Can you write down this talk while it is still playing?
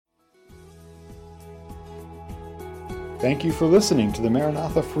Thank you for listening to the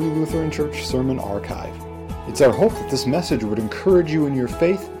Maranatha Free Lutheran Church Sermon Archive. It's our hope that this message would encourage you in your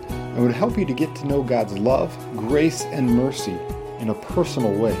faith and would help you to get to know God's love, grace, and mercy in a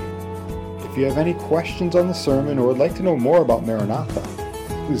personal way. If you have any questions on the sermon or would like to know more about Maranatha,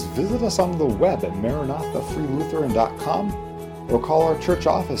 please visit us on the web at maranathafreelutheran.com or call our church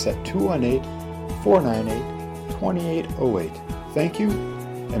office at 218-498-2808. Thank you,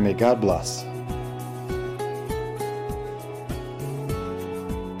 and may God bless.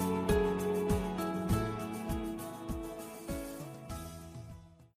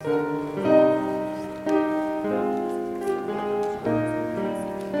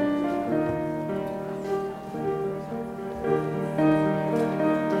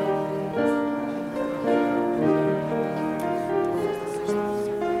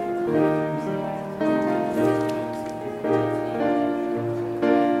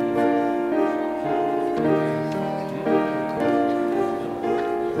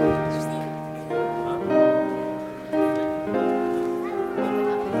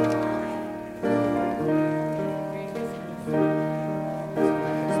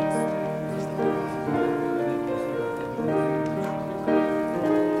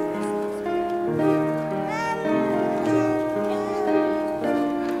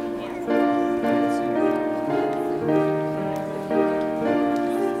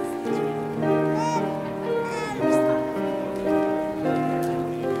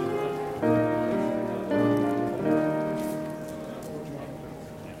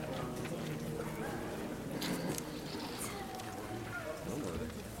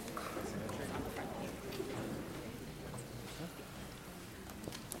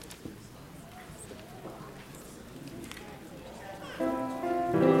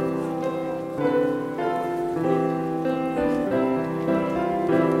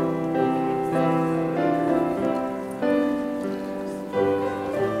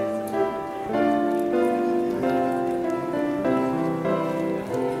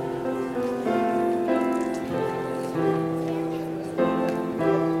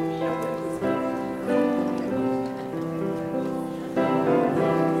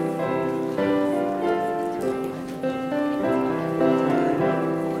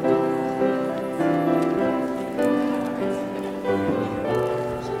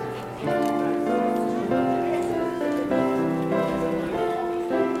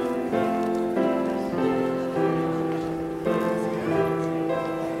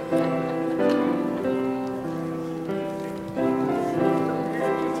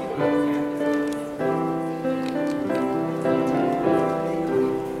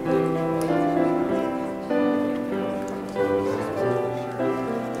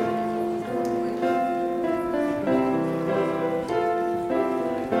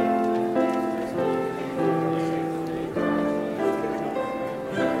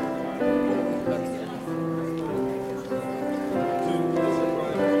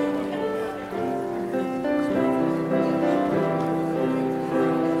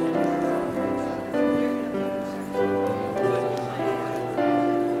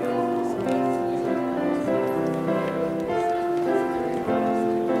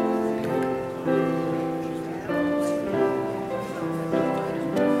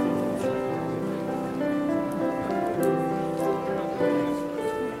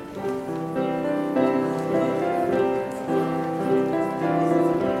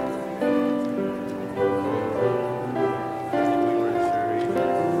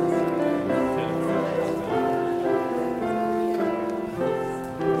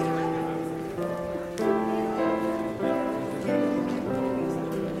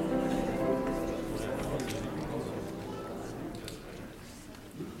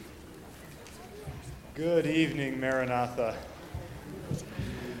 Good evening, Maranatha.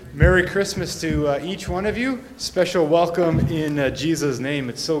 Merry Christmas to each one of you. Special welcome in Jesus' name.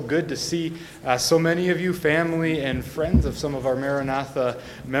 It's so good to see so many of you, family and friends of some of our Maranatha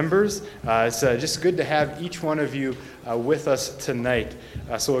members. It's just good to have each one of you with us tonight.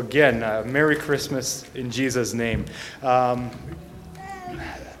 So again, Merry Christmas in Jesus' name.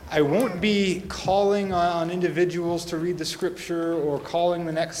 I won't be calling on individuals to read the scripture or calling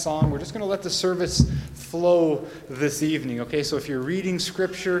the next song. We're just going to let the service flow this evening, okay? So if you're reading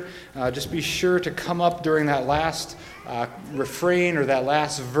scripture, just be sure to come up during that last refrain or that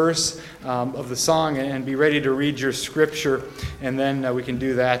last verse of the song and be ready to read your scripture, and then we can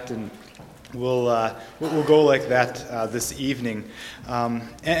do that and We'll go like that this evening.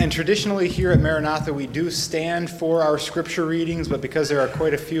 And traditionally here at Maranatha, we do stand for our scripture readings, but because there are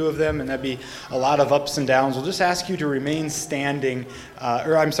quite a few of them, and that'd be a lot of ups and downs, we'll just ask you to remain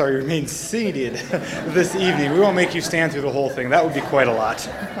remain seated this evening. We won't make you stand through the whole thing. That would be quite a lot.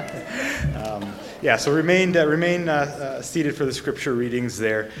 So remain seated for the scripture readings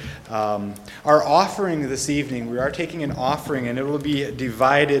there. Our offering this evening, we are taking an offering, and it will be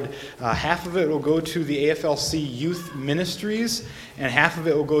divided. Half of it will go to the AFLC Youth Ministries, and half of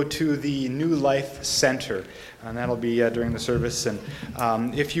it will go to the New Life Center. And that'll be during the service. And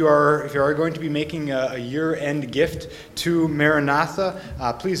if you are going to be making a year-end gift to Maranatha,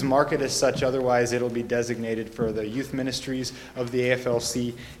 please mark it as such. Otherwise, it'll be designated for the youth ministries of the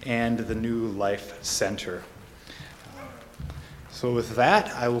AFLC and the New Life Center. So with that,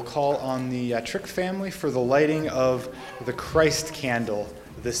 I will call on the Trick family for the lighting of the Christ candle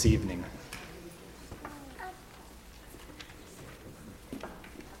this evening.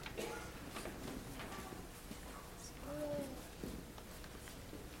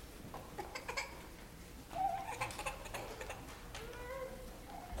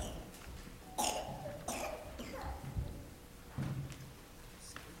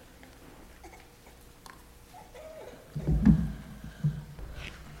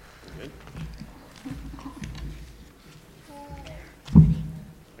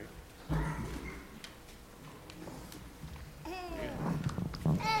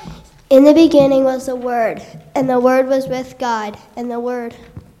 In the beginning was the Word, and the Word was with God, and the Word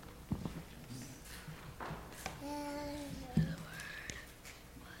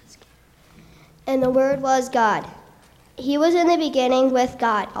was God. He was in the beginning with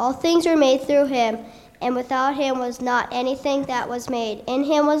God. All things were made through him, and without him was not anything that was made. In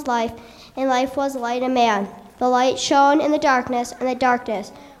him was life, and life was the light of man. The light shone in the darkness, and the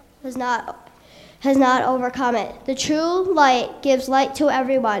darkness has not overcome it. The true light gives light to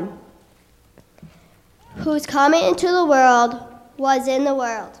everyone. Whose coming into the world was in the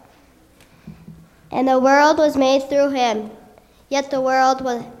world, and the world was made through him, yet the world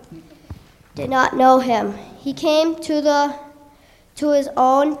did not know him. He came to his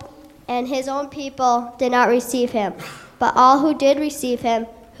own, and his own people did not receive him. But all who did receive him,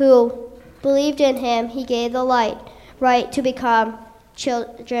 who believed in him, he gave the right to become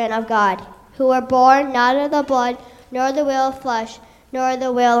children of God, who were born not of the blood, nor the will of flesh, nor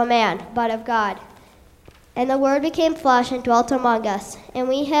the will of man, but of God. And the Word became flesh and dwelt among us, and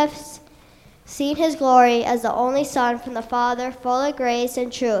we have seen his glory as the only Son from the Father, full of grace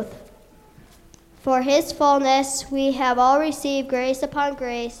and truth. For his fullness we have all received grace upon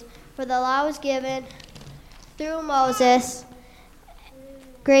grace, for the law was given through Moses.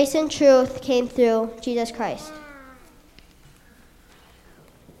 Grace and truth came through Jesus Christ.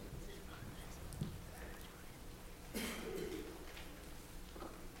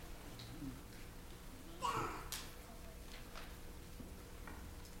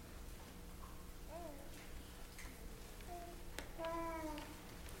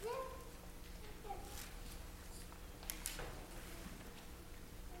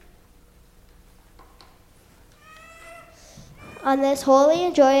 On this holy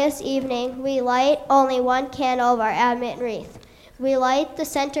and joyous evening, we light only one candle of our Advent wreath. We light the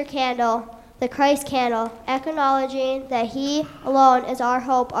center candle, the Christ candle, acknowledging that he alone is our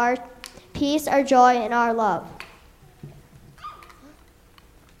hope, our peace, our joy, and our love.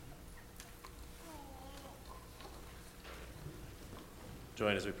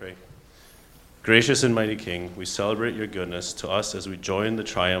 Join as we pray. Gracious and mighty King, we celebrate your goodness to us as we join the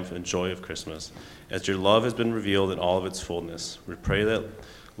triumph and joy of Christmas. As your love has been revealed in all of its fullness, we pray that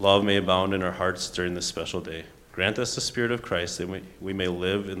love may abound in our hearts during this special day. Grant us the Spirit of Christ that we may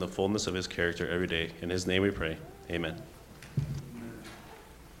live in the fullness of his character every day. In his name we pray. Amen.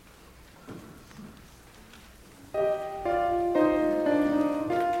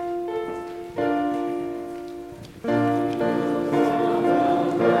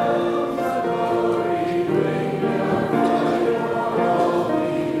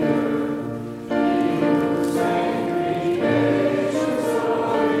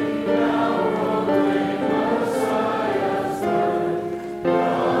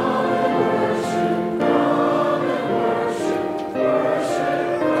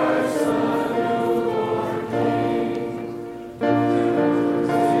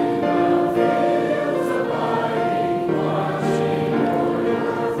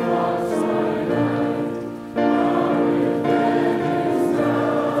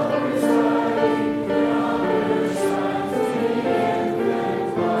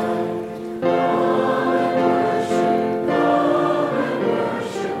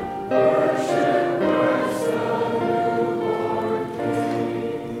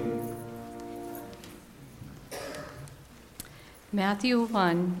 Matthew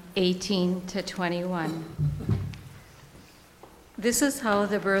 1:18-21. This is how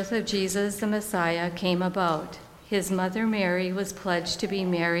the birth of Jesus the Messiah came about. His mother Mary was pledged to be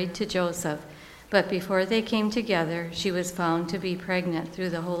married to Joseph, but before they came together, she was found to be pregnant through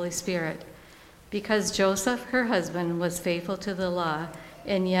the Holy Spirit. Because Joseph, her husband, was faithful to the law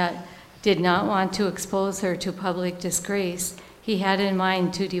and yet did not want to expose her to public disgrace, he had in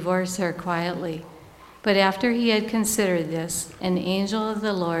mind to divorce her quietly. But after he had considered this, an angel of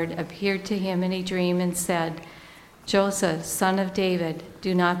the Lord appeared to him in a dream and said, "Joseph, son of David,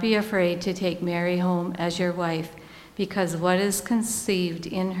 do not be afraid to take Mary home as your wife, because what is conceived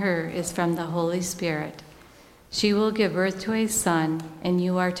in her is from the Holy Spirit. She will give birth to a son, and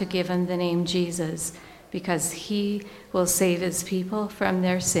you are to give him the name Jesus, because he will save his people from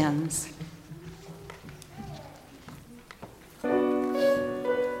their sins."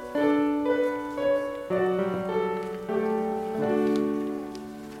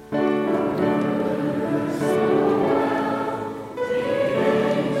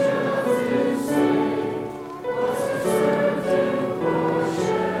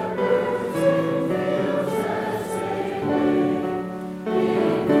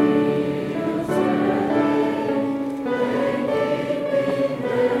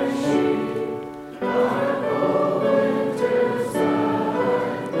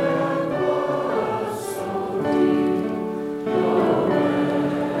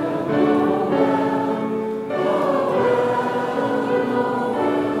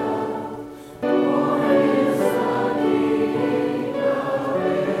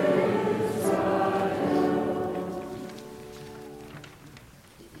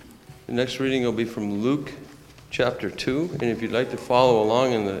 The next reading will be from Luke chapter 2, and if you'd like to follow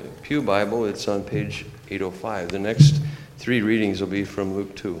along in the Pew Bible, it's on page 805. The next three readings will be from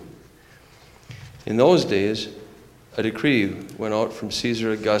Luke 2. In those days, a decree went out from Caesar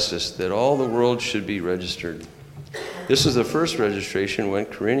Augustus that all the world should be registered. This was the first registration when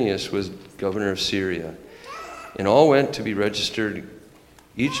Quirinius was governor of Syria, and all went to be registered,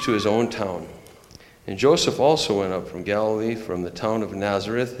 each to his own town. And Joseph also went up from Galilee, from the town of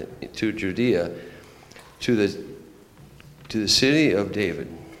Nazareth to Judea, to the city of David,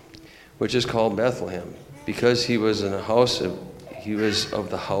 which is called Bethlehem, because he was of the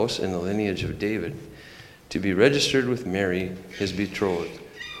house and the lineage of David, to be registered with Mary, his betrothed,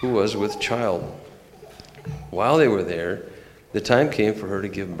 who was with child. While they were there, the time came for her to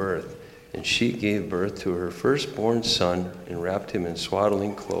give birth, and she gave birth to her firstborn son, and wrapped him in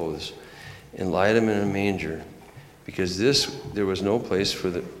swaddling clothes, and laid him in a manger, because there was no place for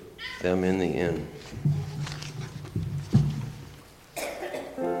them in the inn.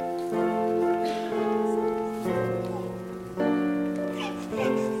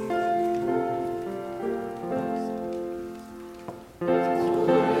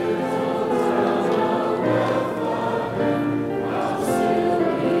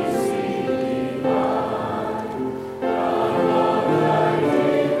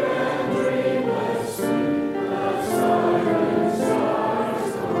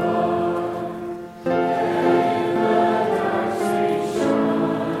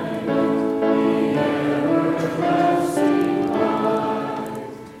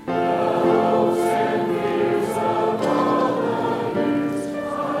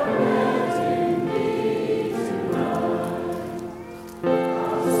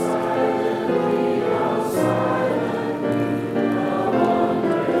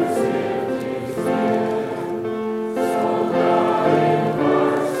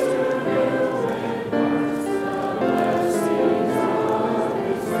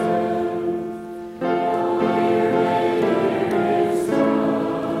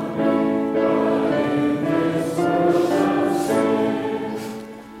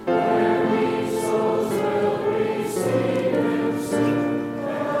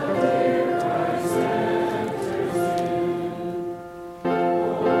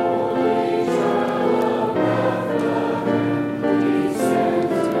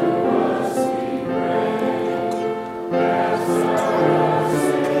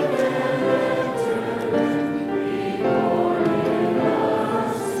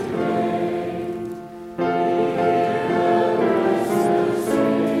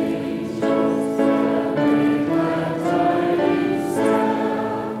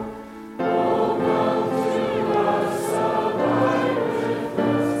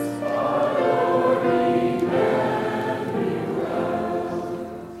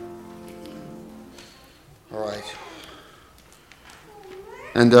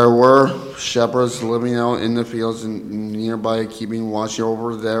 And there were shepherds living out in the fields and nearby, keeping watch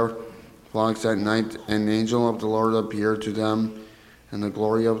over their flocks at night. An angel of the Lord appeared to them, and the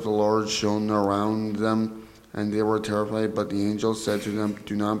glory of the Lord shone around them, and they were terrified. But the angel said to them,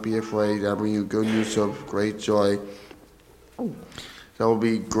 "Do not be afraid. I bring you good news of great joy. That will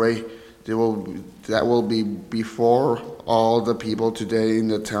be great. That will be before all the people today in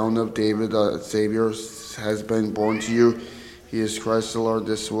the town of David. A Savior has been born to you. He is Christ the Lord.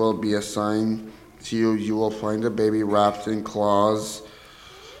 This will be a sign to you. You will find a baby wrapped in clothes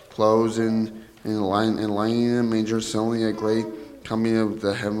and lying in a manger." Suddenly a great company of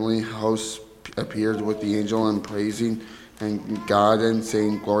the heavenly host appeared with the angel and praising and God and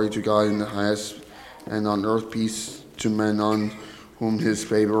saying, "Glory to God in the highest, and on earth peace to men on whom his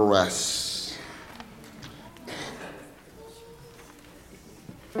favor rests."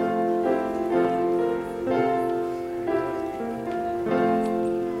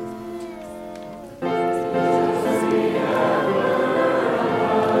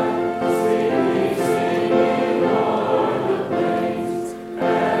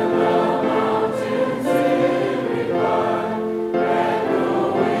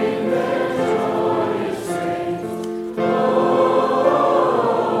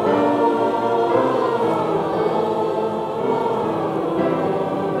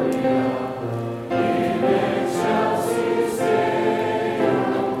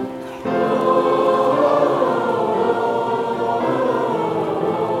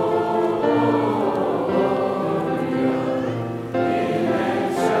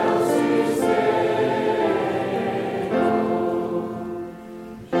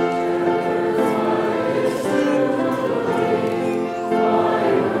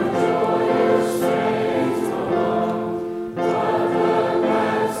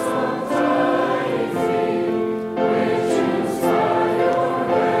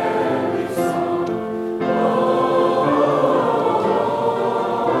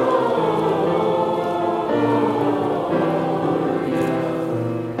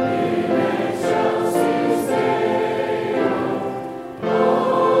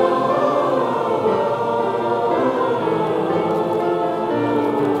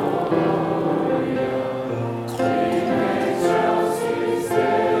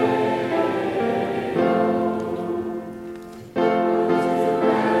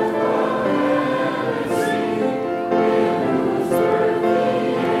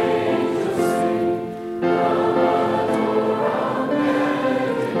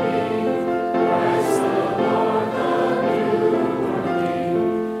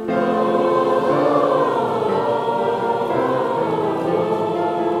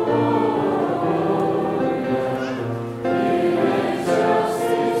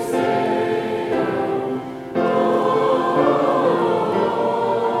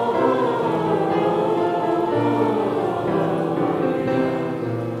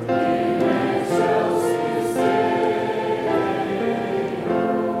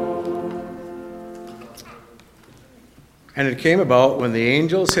 And it came about, when the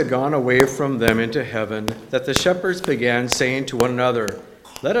angels had gone away from them into heaven, that the shepherds began saying to one another,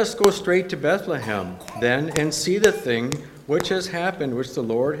 "Let us go straight to Bethlehem, then, and see the thing which has happened, which the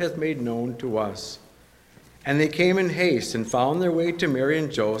Lord hath made known to us." And they came in haste, and found their way to Mary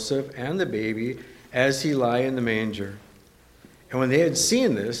and Joseph and the baby, as he lay in the manger. And when they had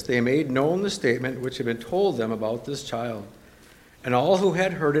seen this, they made known the statement which had been told them about this child. And all who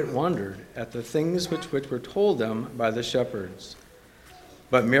had heard it wondered at the things which were told them by the shepherds.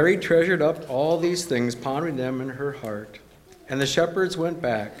 But Mary treasured up all these things, pondering them in her heart. And the shepherds went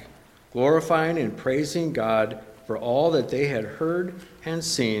back, glorifying and praising God for all that they had heard and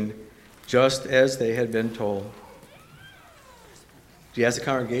seen, just as they had been told. Do you ask the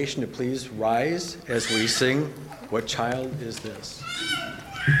congregation to please rise as we sing, "What Child Is This?"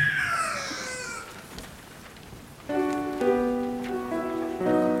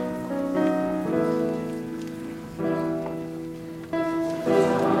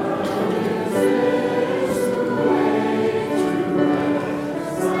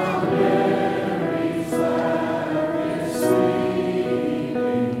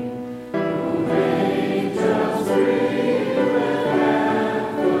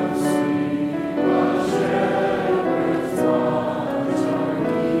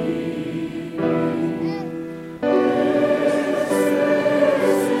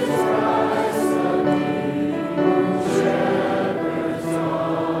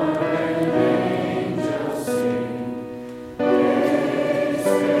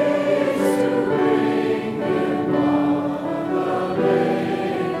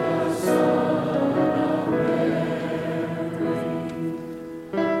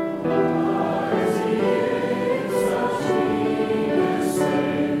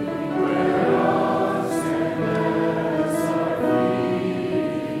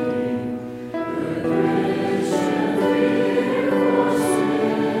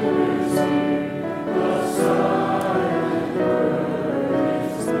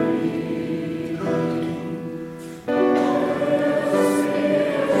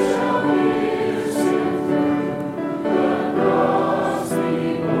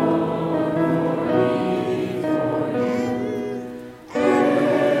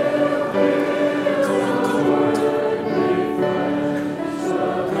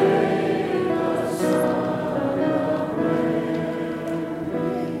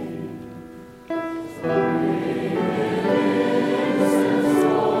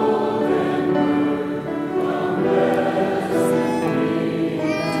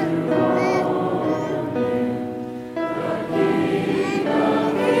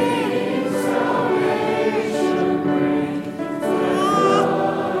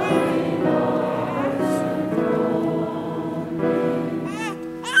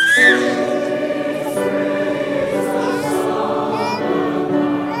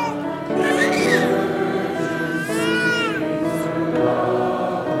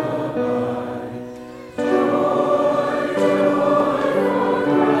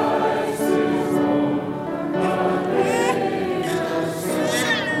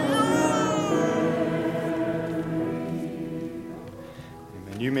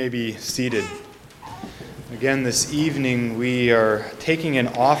 You may be seated. Again, this evening we are taking an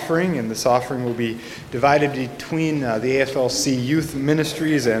offering, and this offering will be divided between the AFLC Youth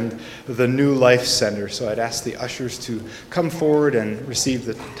Ministries and the New Life Center. So I'd ask the ushers to come forward and receive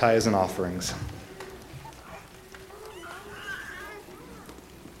the tithes and offerings.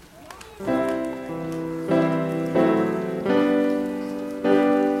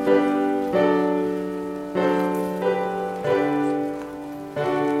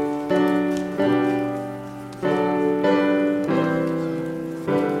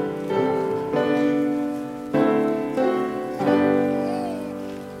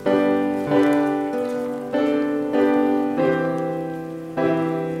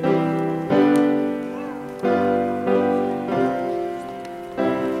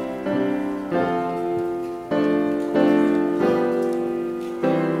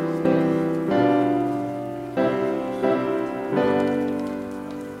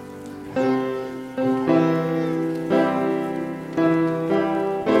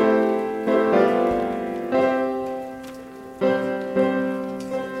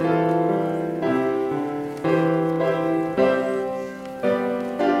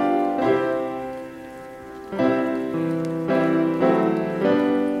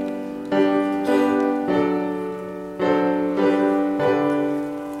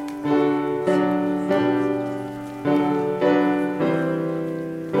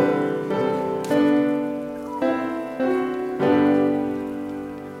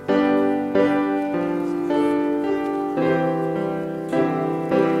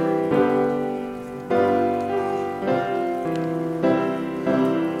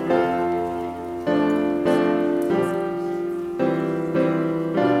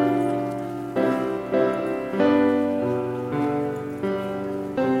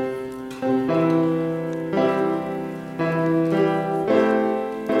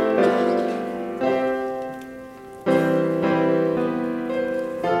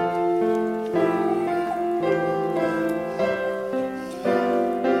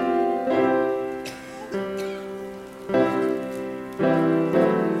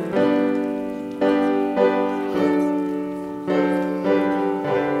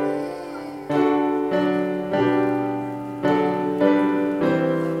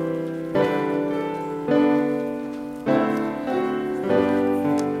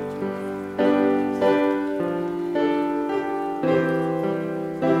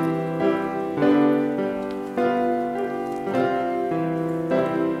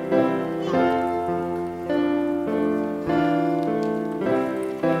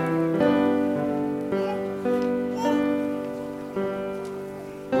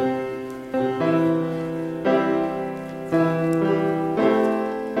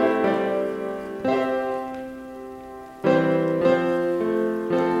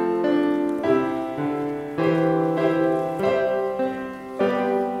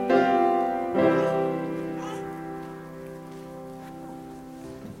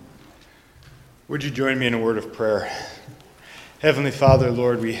 Would you join me in a word of prayer? Heavenly Father,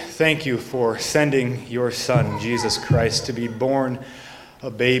 Lord, we thank you for sending your Son, Jesus Christ, to be born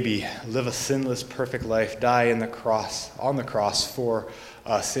a baby, live a sinless, perfect life, die on the cross for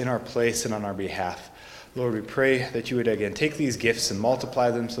us in our place and on our behalf. Lord, we pray that you would again take these gifts and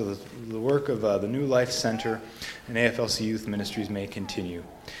multiply them so that the work of the New Life Center and AFLC Youth Ministries may continue.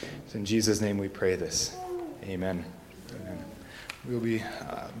 It's in Jesus' name we pray this. Amen. Amen. We'll be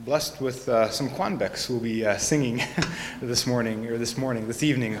blessed with some Quanbecks who will be singing this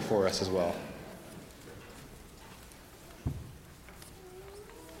evening for us as well.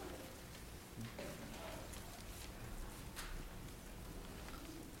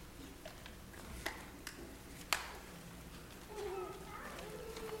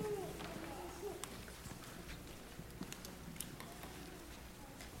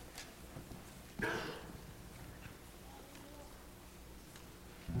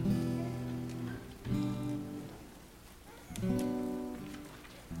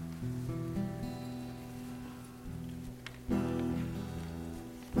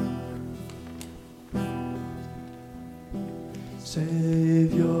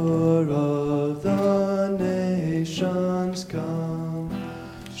 Savior of the nations, come,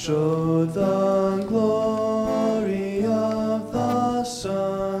 show the glory of the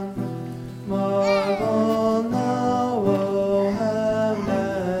Son. Marvel now, O heaven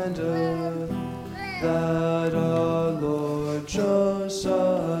and earth, that our Lord chose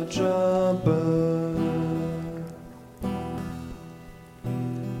such a birth.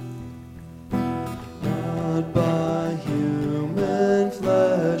 Not by human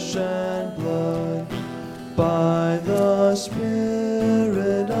flesh and blood, by the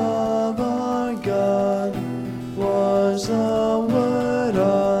Spirit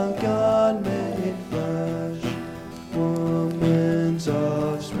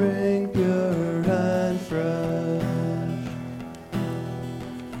spring pure and fresh.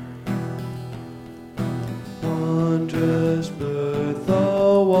 Wondrous birth,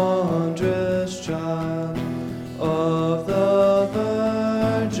 the wondrous child of the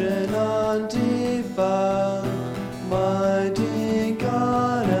Virgin undefiled, mighty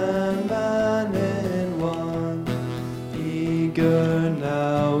God and man in one, eager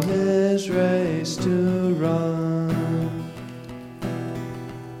now his race to run.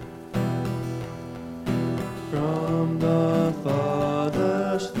 From the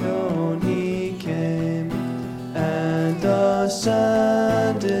Father's throne he came, and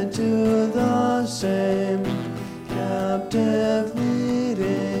ascended to the same, captive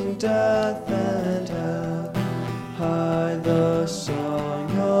leading death and hell. High the song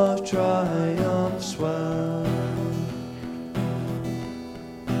of triumph swell.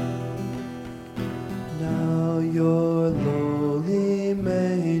 Now your lowly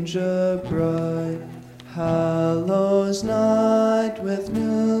manger bright hallows night with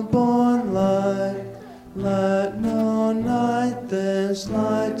newborn light. Let no night this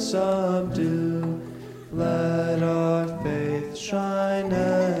light subdue. Let our faith shine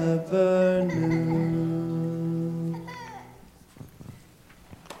ever new.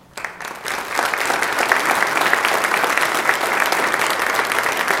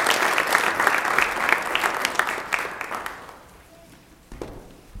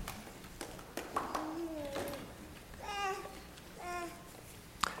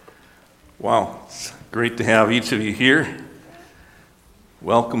 Wow, it's great to have each of you here.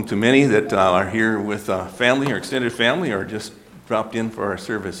 Welcome to many that are here with family or extended family or just dropped in for our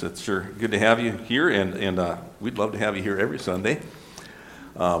service. It's sure good to have you here, and we'd love to have you here every Sunday.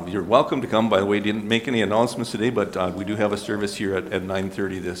 You're welcome to come. By the way, didn't make any announcements today, but we do have a service here at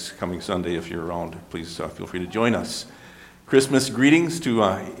 9:30 this coming Sunday. If you're around, please feel free to join us. Christmas greetings to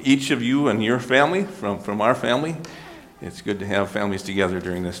each of you and your family from our family. It's good to have families together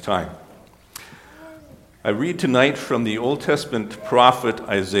during this time. I read tonight from the Old Testament prophet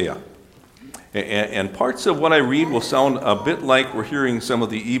Isaiah. And parts of what I read will sound a bit like we're hearing some of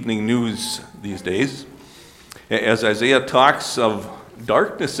the evening news these days, as Isaiah talks of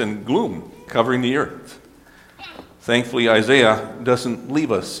darkness and gloom covering the earth. Thankfully, Isaiah doesn't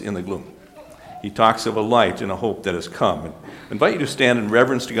leave us in the gloom. He talks of a light and a hope that has come. And I invite you to stand in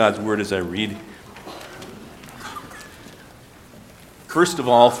reverence to God's word as I read. First of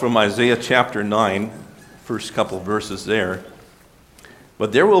all, from Isaiah chapter 9, first couple verses there.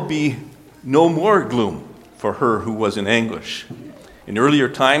 But there will be no more gloom for her who was in anguish. In earlier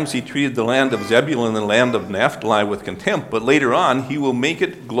times, he treated the land of Zebulun and the land of Naphtali with contempt, but later on, he will make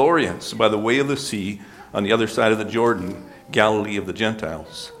it glorious by the way of the sea on the other side of the Jordan, Galilee of the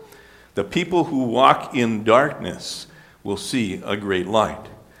Gentiles. The people who walk in darkness will see a great light.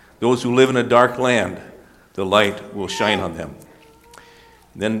 Those who live in a dark land, the light will shine on them.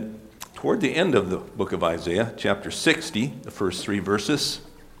 Then, toward the end of the book of Isaiah, chapter 60, the first 3 verses,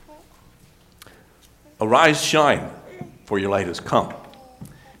 "Arise, shine, for your light has come,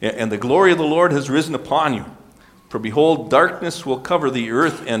 and the glory of the Lord has risen upon you. For behold, darkness will cover the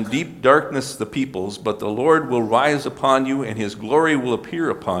earth, and deep darkness the peoples, but the Lord will rise upon you, and his glory will appear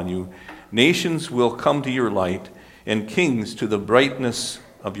upon you. Nations will come to your light, and kings to the brightness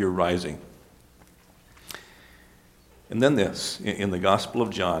of your rising." And then this, in the Gospel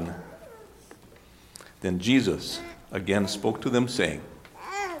of John, "Then Jesus again spoke to them, saying,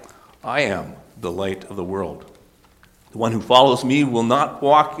 I am the light of the world. The one who follows me will not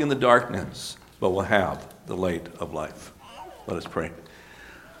walk in the darkness, but will have the light of life." Let us pray.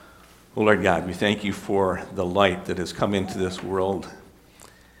 Oh Lord God, we thank you for the light that has come into this world.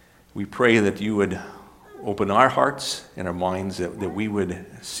 We pray that you would open our hearts and our minds, that we would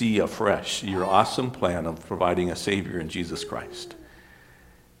see afresh your awesome plan of providing a Savior in Jesus Christ.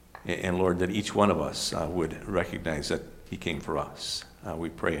 And Lord, that each one of us would recognize that he came for us. We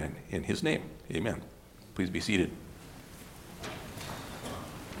pray in his name. Amen. Please be seated.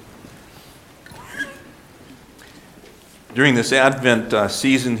 During this Advent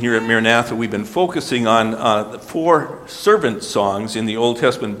season here at Maranatha, we've been focusing on the 4 servant songs in the Old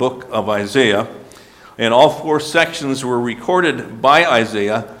Testament book of Isaiah. And all 4 sections were recorded by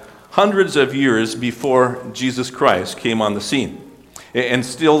Isaiah hundreds of years before Jesus Christ came on the scene. And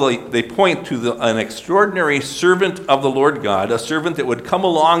still they point to an extraordinary servant of the Lord God, a servant that would come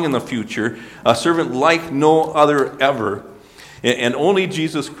along in the future, a servant like no other ever. And only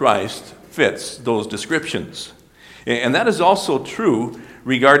Jesus Christ fits those descriptions. And that is also true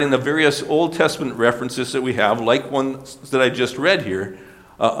regarding the various Old Testament references that we have, like ones that I just read here,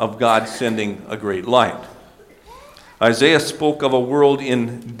 of God sending a great light. Isaiah spoke of a world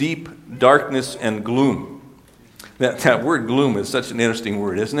in deep darkness and gloom. That word gloom is such an interesting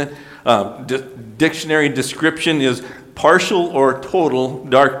word, isn't it? Dictionary description is partial or total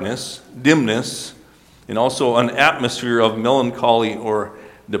darkness, dimness, and also an atmosphere of melancholy or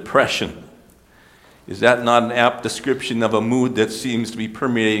depression. Is that not an apt description of a mood that seems to be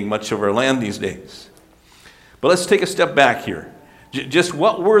permeating much of our land these days? But let's take a step back here. Just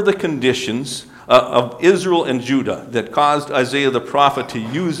what were the conditions of Israel and Judah that caused Isaiah the prophet to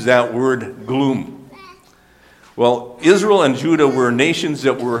use that word gloom? Well, Israel and Judah were nations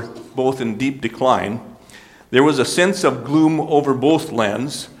that were both in deep decline. There was a sense of gloom over both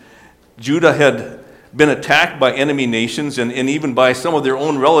lands. Judah had been attacked by enemy nations and even by some of their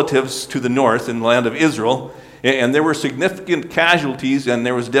own relatives to the north in the land of Israel. And there were significant casualties and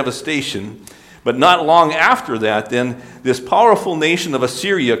there was devastation. But not long after that, then, this powerful nation of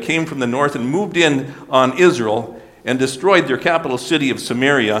Assyria came from the north and moved in on Israel and destroyed their capital city of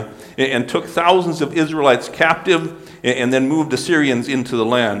Samaria and took thousands of Israelites captive and then moved Assyrians into the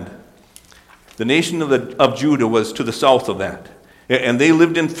land. The nation of Judah was to the south of that. And they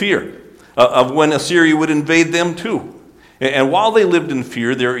lived in fear of when Assyria would invade them too. And while they lived in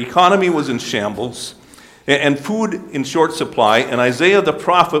fear, their economy was in shambles and food in short supply, and Isaiah the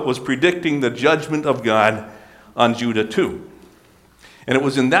prophet was predicting the judgment of God on Judah too. And it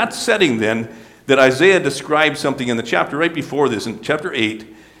was in that setting then that Isaiah described something in the chapter right before this, in chapter 8,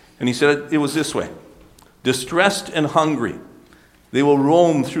 and he said it was this way: distressed and hungry, they will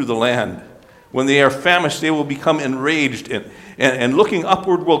roam through the land. When they are famished, they will become enraged, and looking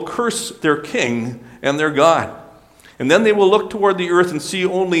upward will curse their king and their God. And then they will look toward the earth and see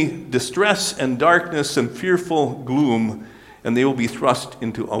only distress and darkness and fearful gloom, and they will be thrust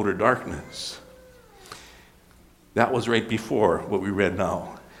into outer darkness. That was right before what we read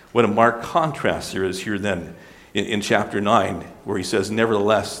now. What a marked contrast there is here then in chapter 9, where he says,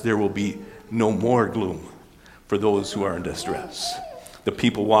 nevertheless, there will be no more gloom for those who are in distress. The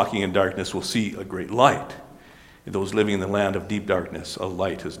people walking in darkness will see a great light. And those living in the land of deep darkness, a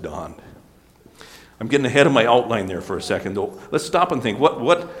light has dawned. I'm getting ahead of my outline there for a second, though. Let's stop and think.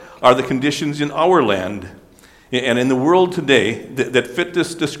 What are the conditions in our land and in the world today that fit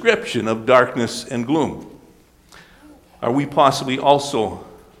this description of darkness and gloom? Are we possibly also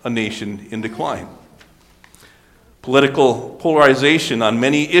a nation in decline? Political polarization on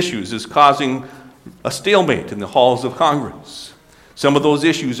many issues is causing a stalemate in the halls of Congress. Some of those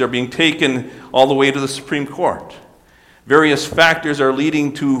issues are being taken all the way to the Supreme Court. Various factors are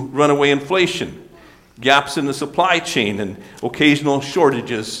leading to runaway inflation, gaps in the supply chain, and occasional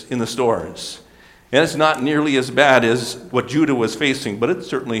shortages in the stores. And it's not nearly as bad as what Judah was facing, but it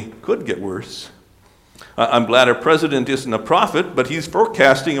certainly could get worse. I'm glad our president isn't a prophet, but he's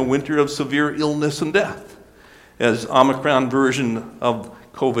forecasting a winter of severe illness and death as Omicron version of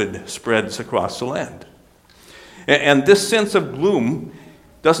COVID spreads across the land. And this sense of gloom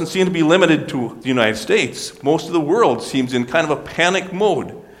doesn't seem to be limited to the United States. Most of the world seems in kind of a panic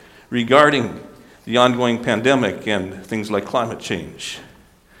mode regarding the ongoing pandemic and things like climate change.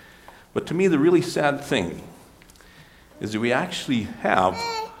 But to me, the really sad thing is that we actually have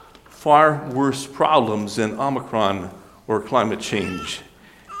far worse problems than Omicron or climate change,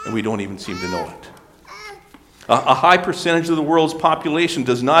 and we don't even seem to know it. A high percentage of the world's population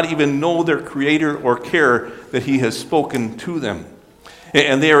does not even know their Creator or care that He has spoken to them.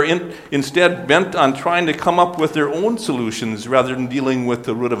 And they are instead bent on trying to come up with their own solutions rather than dealing with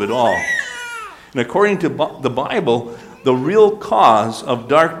the root of it all. And according to the Bible, the real cause of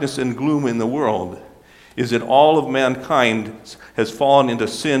darkness and gloom in the world is that all of mankind has fallen into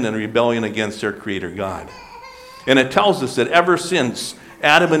sin and rebellion against their Creator God. And it tells us that ever since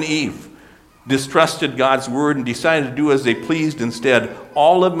Adam and Eve distrusted God's word and decided to do as they pleased instead,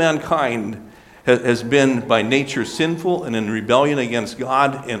 all of mankind has been by nature sinful and in rebellion against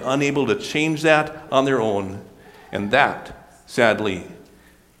God and unable to change that on their own. And that, sadly,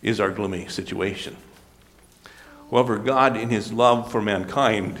 is our gloomy situation. However, God, in His love for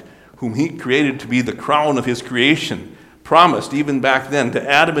mankind, whom He created to be the crown of His creation, promised even back then to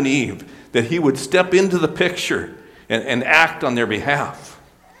Adam and Eve that He would step into the picture and act on their behalf.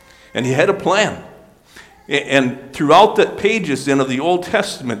 And He had a plan. And throughout the pages then of the Old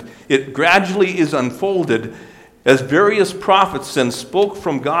Testament, it gradually is unfolded as various prophets then spoke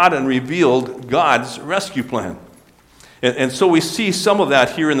from God and revealed God's rescue plan. And so we see some of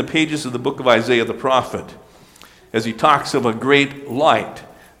that here in the pages of the book of Isaiah the prophet, as he talks of a great light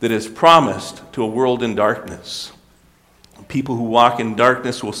that is promised to a world in darkness. People who walk in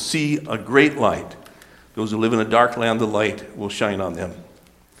darkness will see a great light. Those who live in a dark land, the light will shine on them.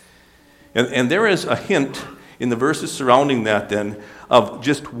 And there is a hint in the verses surrounding that then of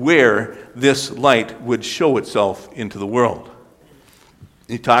just where this light would show itself into the world.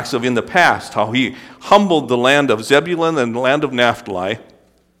 He talks of in the past how he humbled the land of Zebulun and the land of Naphtali,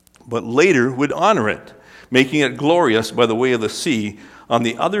 but later would honor it, making it glorious by the way of the sea on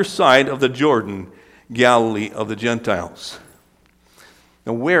the other side of the Jordan, Galilee of the Gentiles.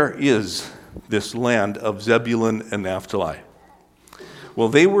 Now, where is this land of Zebulun and Naphtali? Well,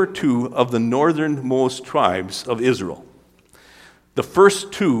 they were two of the northernmost tribes of Israel. The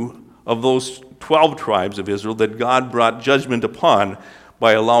first two of those 12 tribes of Israel that God brought judgment upon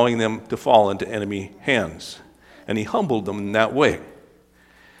by allowing them to fall into enemy hands. And he humbled them in that way.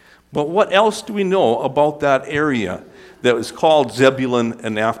 But what else do we know about that area that was called Zebulun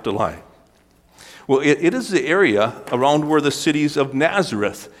and Naphtali? Well, it is the area around where the cities of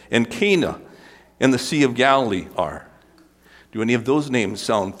Nazareth and Cana and the Sea of Galilee are. Do any of those names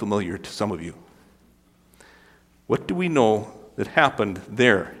sound familiar to some of you? What do we know that happened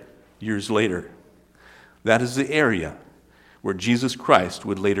there years later? That is the area where Jesus Christ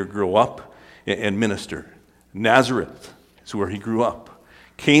would later grow up and minister. Nazareth is where he grew up.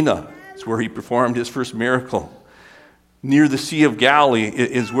 Cana is where he performed his first miracle. Near the Sea of Galilee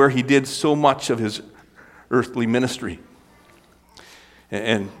is where he did so much of his earthly ministry.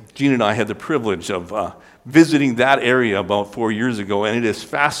 And Jean and I had the privilege of visiting that area about 4 years ago, and it is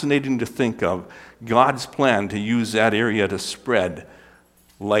fascinating to think of God's plan to use that area to spread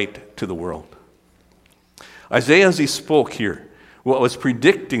light to the world. Isaiah, as he spoke here, was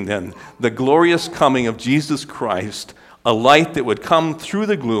predicting then the glorious coming of Jesus Christ, a light that would come through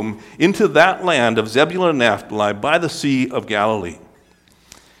the gloom into that land of Zebulun and Naphtali by the Sea of Galilee.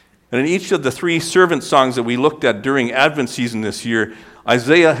 And in each of the 3 servant songs that we looked at during Advent season this year,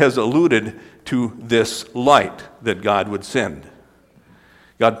 Isaiah has alluded to this light that God would send.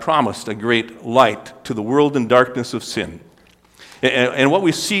 God promised a great light to the world in darkness of sin. And what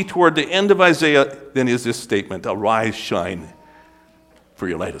we see toward the end of Isaiah then is this statement, arise, shine, for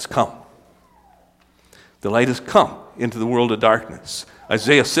your light has come. The light has come into the world of darkness.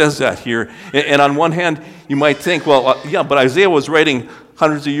 Isaiah says that here. And on one hand, you might think, well, yeah, but Isaiah was writing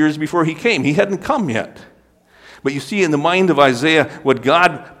hundreds of years before he came. He hadn't come yet. But you see, in the mind of Isaiah, what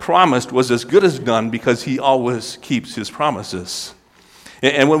God promised was as good as done because he always keeps his promises.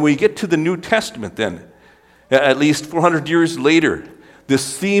 And when we get to the New Testament then, at least 400 years later,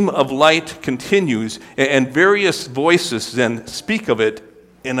 this theme of light continues, and various voices then speak of it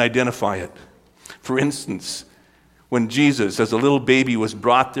and identify it. For instance, when Jesus, as a little baby, was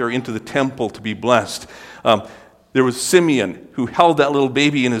brought there into the temple to be blessed, there was Simeon who held that little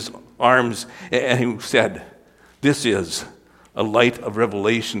baby in his arms and who said, "This is a light of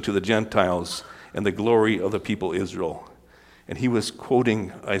revelation to the Gentiles and the glory of the people Israel." And he was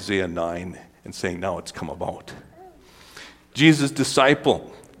quoting Isaiah 9 and saying, now it's come about. Jesus'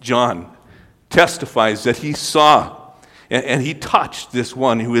 disciple, John, testifies that he saw and he touched this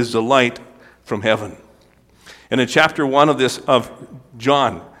one who is the light from heaven. And in chapter 1 of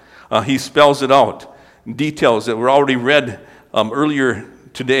John, he spells it out, details that were already read earlier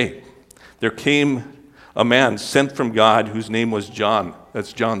today. There came a man sent from God whose name was John.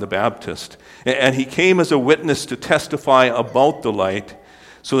 That's John the Baptist. And he came as a witness to testify about the light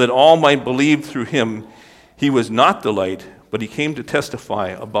so that all might believe through him. He was not the light, but he came to testify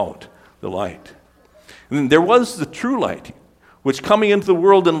about the light. And then there was the true light, which coming into the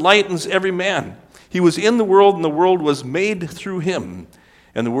world enlightens every man. He was in the world, and the world was made through him,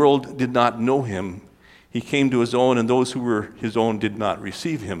 and the world did not know him. He came to his own, and those who were his own did not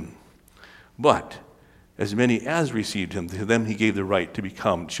receive him. But as many as received him, to them he gave the right to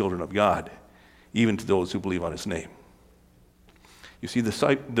become children of God, even to those who believe on his name. You see,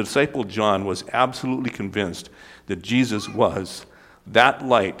 the disciple John was absolutely convinced that Jesus was that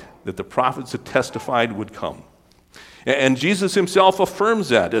light that the prophets had testified would come. And Jesus himself affirms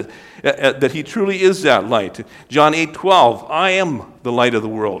that he truly is that light. John 8:12, I am the light of the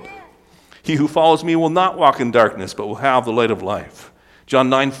world. He who follows me will not walk in darkness, but will have the light of life. John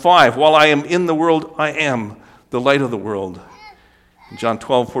 9:5, while I am in the world, I am the light of the world. In John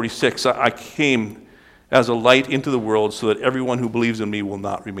 12:46, I came as a light into the world so that everyone who believes in me will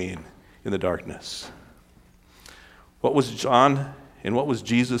not remain in the darkness. What was John and what was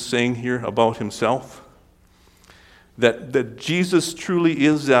Jesus saying here about himself? That Jesus truly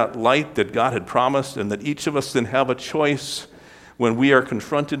is that light that God had promised, and that each of us then have a choice when we are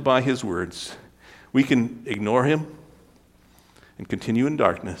confronted by his words. We can ignore him and continue in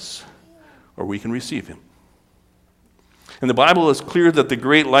darkness, or we can receive him. And the Bible is clear that the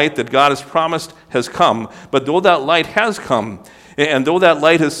great light that God has promised has come. But though that light has come, and though that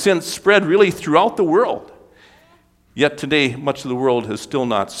light has since spread really throughout the world, Yet today, much of the world has still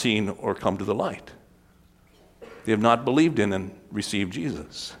not seen or come to the light. They have not believed in and received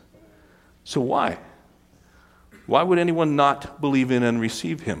Jesus. So why? Why would anyone not believe in and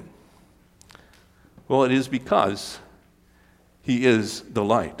receive him? Well, it is because he is the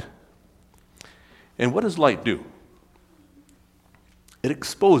light. And what does light do? It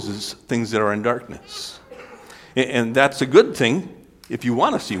exposes things that are in darkness. And that's a good thing if you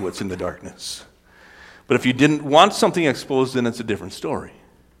want to see what's in the darkness. But if you didn't want something exposed, then it's a different story.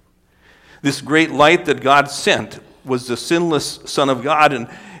 This great light that God sent was the sinless Son of God, and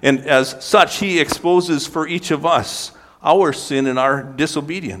as such, he exposes for each of us our sin and our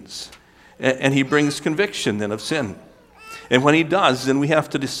disobedience. And he brings conviction then of sin. And when he does, then we have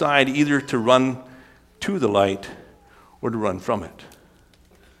to decide either to run to the light or to run from it.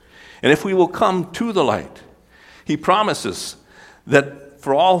 And if we will come to the light, he promises that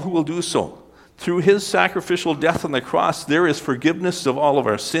for all who will do so, through his sacrificial death on the cross, there is forgiveness of all of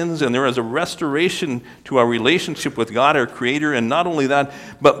our sins, and there is a restoration to our relationship with God, our Creator. And not only that,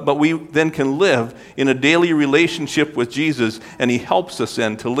 but we then can live in a daily relationship with Jesus, and he helps us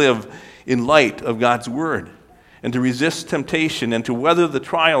then to live in light of God's Word, and to resist temptation, and to weather the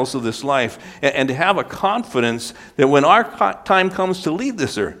trials of this life, and to have a confidence that when our time comes to leave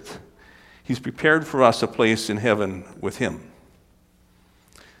this earth, he's prepared for us a place in heaven with him.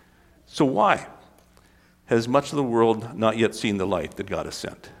 So why has much of the world not yet seen the light that God has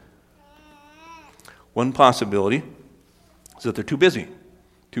sent? One possibility is that they're too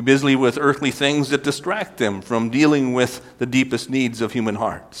busy with earthly things that distract them from dealing with the deepest needs of human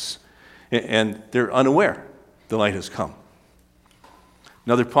hearts. And they're unaware the light has come.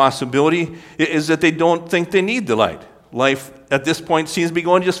 Another possibility is that they don't think they need the light. Life at this point seems to be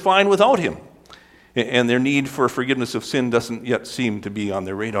going just fine without him. And their need for forgiveness of sin doesn't yet seem to be on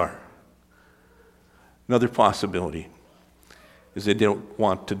their radar. Another possibility is they don't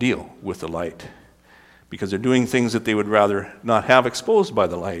want to deal with the light because they're doing things that they would rather not have exposed by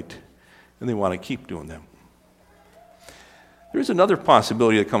the light, and they want to keep doing them. There's another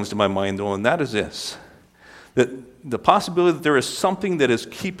possibility that comes to my mind, though, and that is this: that the possibility that there is something that is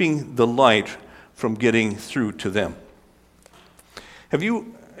keeping the light from getting through to them. Have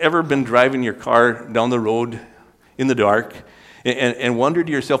you ever been driving your car down the road in the dark and wondered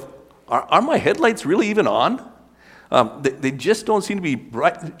to yourself, are my headlights really even on? They just don't seem to be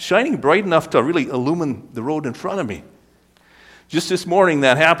shining bright enough to really illumine the road in front of me. Just this morning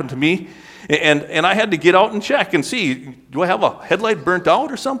that happened to me, and I had to get out and check and see, do I have a headlight burnt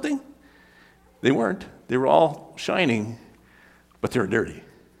out or something? They weren't. They were all shining, but they were dirty.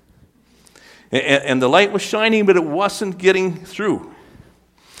 And the light was shining, but it wasn't getting through.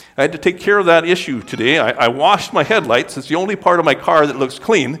 I had to take care of that issue today. I washed my headlights. It's the only part of my car that looks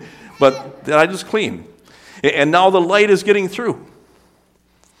clean, but that I just cleaned. And now the light is getting through.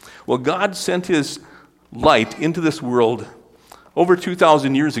 Well, God sent his light into this world over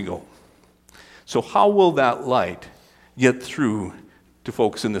 2,000 years ago. So how will that light get through to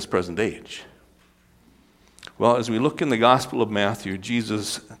folks in this present age? Well, as we look in the Gospel of Matthew,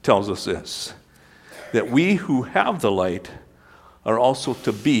 Jesus tells us this, that we who have the light are also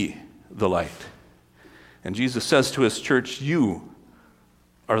to be the light. And Jesus says to his church, you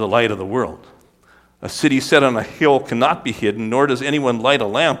are the light of the world. A city set on a hill cannot be hidden, nor does anyone light a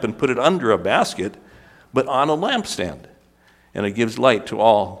lamp and put it under a basket, but on a lampstand, and it gives light to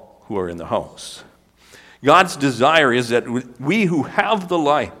all who are in the house. God's desire is that we who have the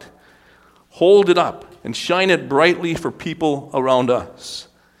light hold it up and shine it brightly for people around us,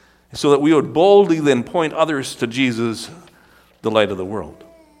 so that we would boldly then point others to Jesus, the light of the world.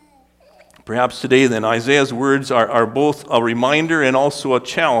 Perhaps today then Isaiah's words are both a reminder and also a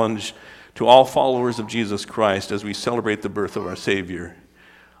challenge to all followers of Jesus Christ as we celebrate the birth of our Savior.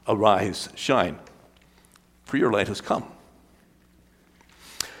 Arise, shine, for your light has come.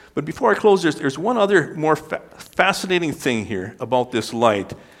 But before I close, there's one other more fascinating thing here about this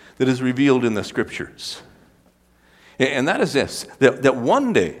light that is revealed in the Scriptures. And that is this, that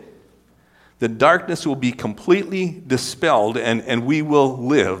one day the darkness will be completely dispelled and we will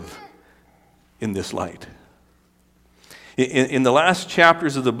live in this light. In the last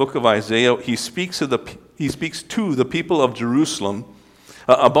chapters of the book of Isaiah, he speaks to the people of Jerusalem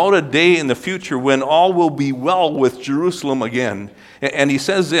about a day in the future when all will be well with Jerusalem again. And he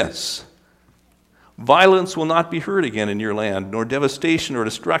says this, violence will not be heard again in your land, nor devastation or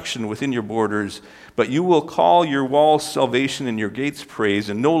destruction within your borders, but you will call your walls salvation and your gates praise,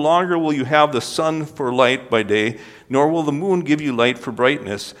 and no longer will you have the sun for light by day, nor will the moon give you light for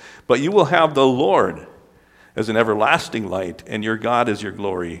brightness, but you will have the Lord as an everlasting light, and your God as your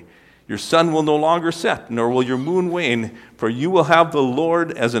glory. Your sun will no longer set, nor will your moon wane, for you will have the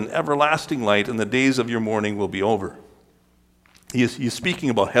Lord as an everlasting light, and the days of your mourning will be over. He is speaking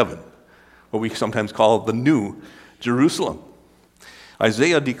about heaven, what we sometimes call the New Jerusalem.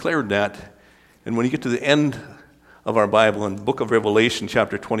 Isaiah declared that, and when you get to the end of our Bible, in the book of Revelation,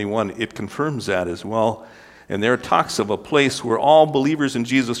 chapter 21, it confirms that as well. And there it talks of a place where all believers in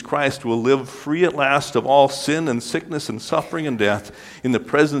Jesus Christ will live free at last of all sin and sickness and suffering and death in the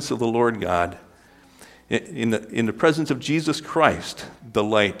presence of the Lord God, in the presence of Jesus Christ, the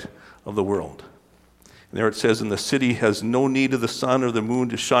light of the world. And there it says, and the city has no need of the sun or the moon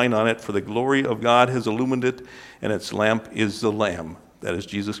to shine on it, for the glory of God has illumined it, and its lamp is the Lamb, that is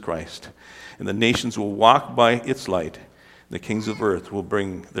Jesus Christ. And the nations will walk by its light, and the kings of earth will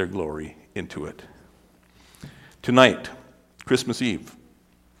bring their glory into it. Tonight, Christmas Eve,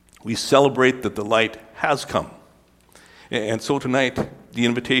 we celebrate that the light has come. And so tonight, the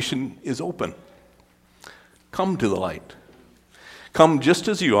invitation is open. Come to the light. Come just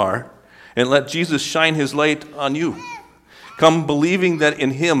as you are, and let Jesus shine his light on you. Come believing that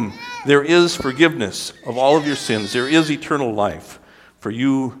in him there is forgiveness of all of your sins. There is eternal life for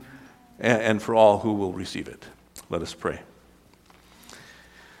you and for all who will receive it. Let us pray.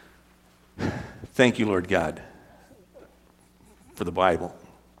 Thank you, Lord God, for the Bible,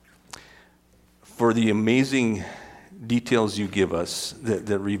 for the amazing details you give us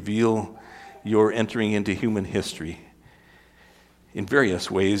that reveal your entering into human history in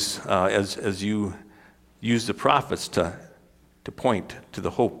various ways as you use the prophets to point to the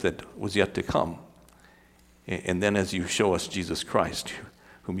hope that was yet to come. And then as you show us Jesus Christ,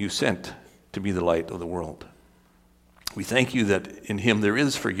 whom you sent to be the light of the world. We thank you that in him there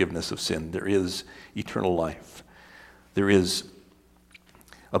is forgiveness of sin, there is eternal life, there is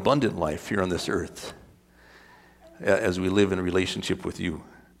abundant life here on this earth as we live in a relationship with you,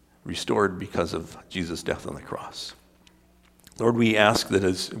 restored because of Jesus' death on the cross. Lord, we ask that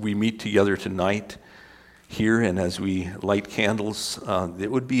as we meet together tonight here and as we light candles,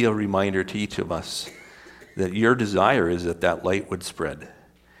 it would be a reminder to each of us that your desire is that that light would spread,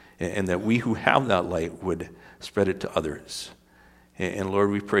 and that we who have that light would spread it to others. And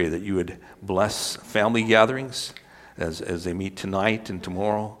Lord, we pray that you would bless family gatherings as they meet tonight and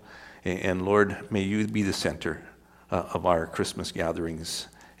tomorrow. And Lord, may you be the center of our Christmas gatherings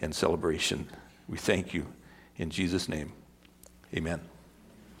and celebration. We thank you in Jesus' name. Amen.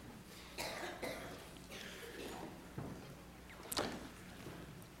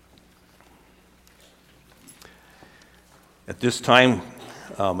 At this time,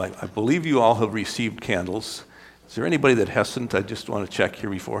 I believe you all have received candles. Is there anybody that hasn't? I just want to check here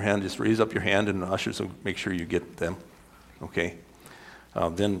beforehand. Just raise up your hand and the ushers will make sure you get them. Okay.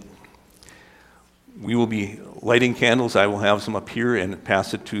 Then we will be lighting candles. I will have some up here and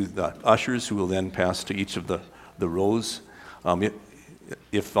pass it to the ushers, who will then pass to each of the rows.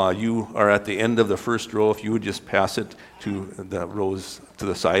 If you are at the end of the first row, if you would just pass it to the rows to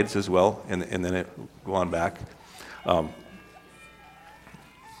the sides as well, and then it go on back.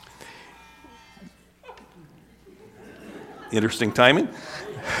 Interesting timing.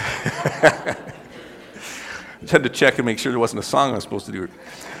 Just had to check and make sure there wasn't a song I was supposed to do.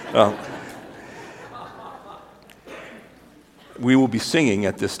 We will be singing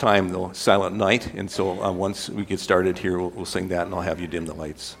at this time, though, Silent Night, and so once we get started here, we'll sing that, and I'll have you dim the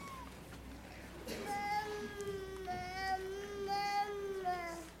lights.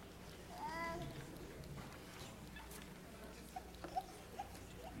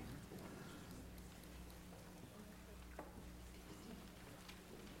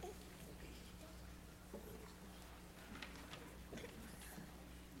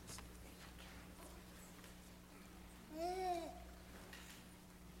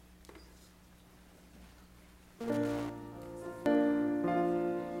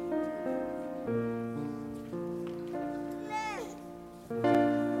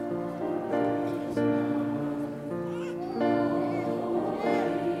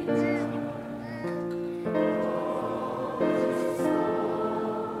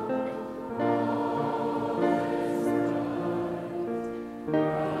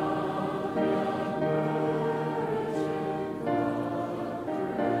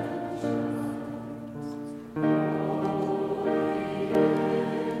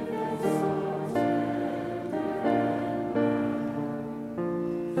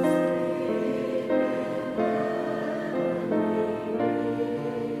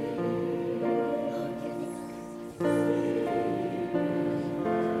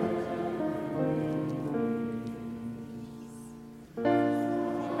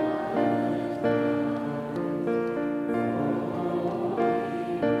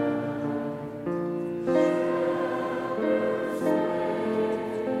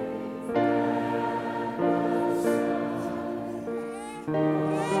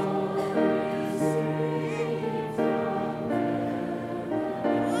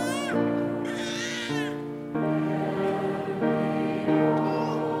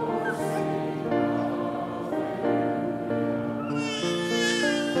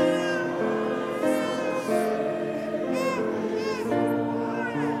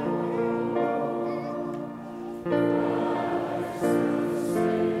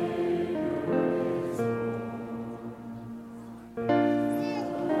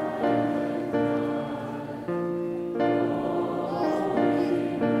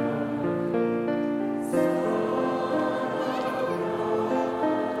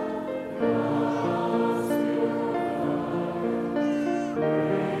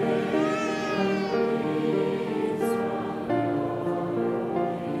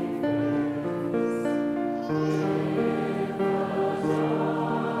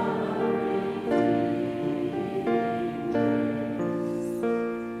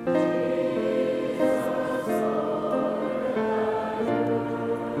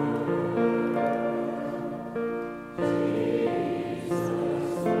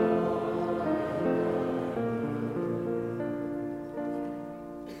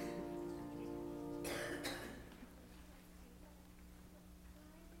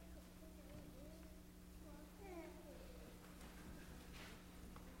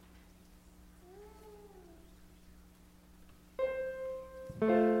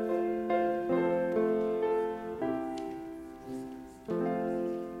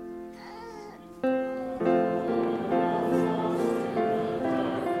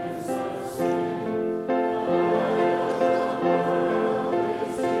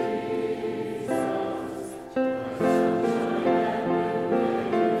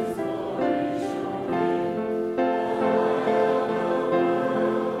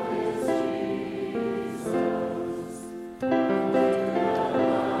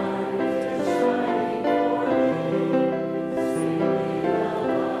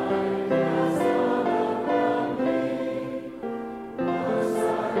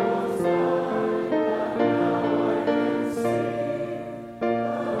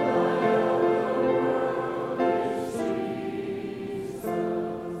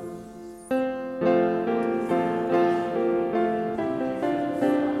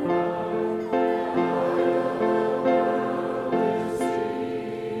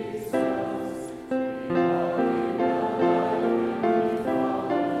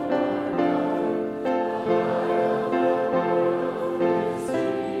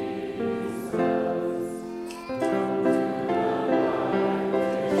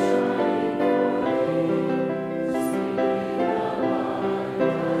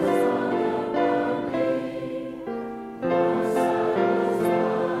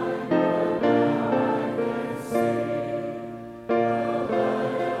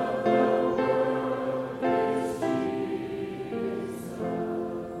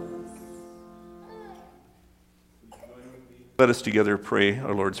 Let us together pray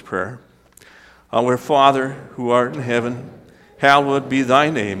our Lord's Prayer. Our Father, who art in heaven, hallowed be thy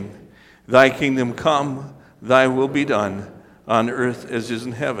name. Thy kingdom come, thy will be done, on earth as is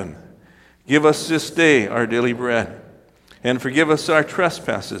in heaven. Give us this day our daily bread, and forgive us our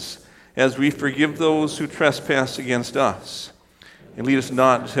trespasses, as we forgive those who trespass against us. And lead us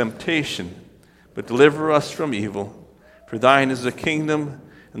not into temptation, but deliver us from evil. For thine is the kingdom,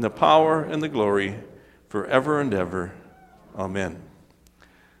 and the power, and the glory, forever and ever. Amen.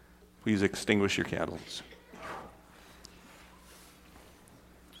 Please extinguish your candles.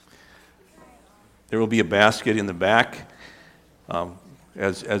 There will be a basket in the back.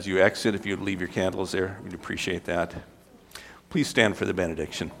 As you exit, if you'd leave your candles there, we'd appreciate that. Please stand for the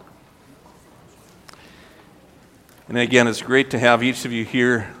benediction. And again, it's great to have each of you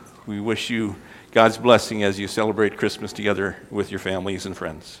here. We wish you God's blessing as you celebrate Christmas together with your families and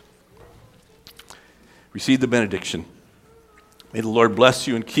friends. Receive the benediction. May the Lord bless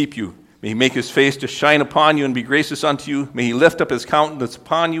you and keep you. May he make his face to shine upon you and be gracious unto you. May he lift up his countenance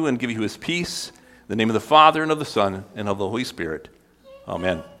upon you and give you his peace. In the name of the Father, and of the Son, and of the Holy Spirit.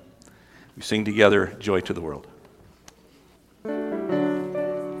 Amen. We sing together, Joy to the World.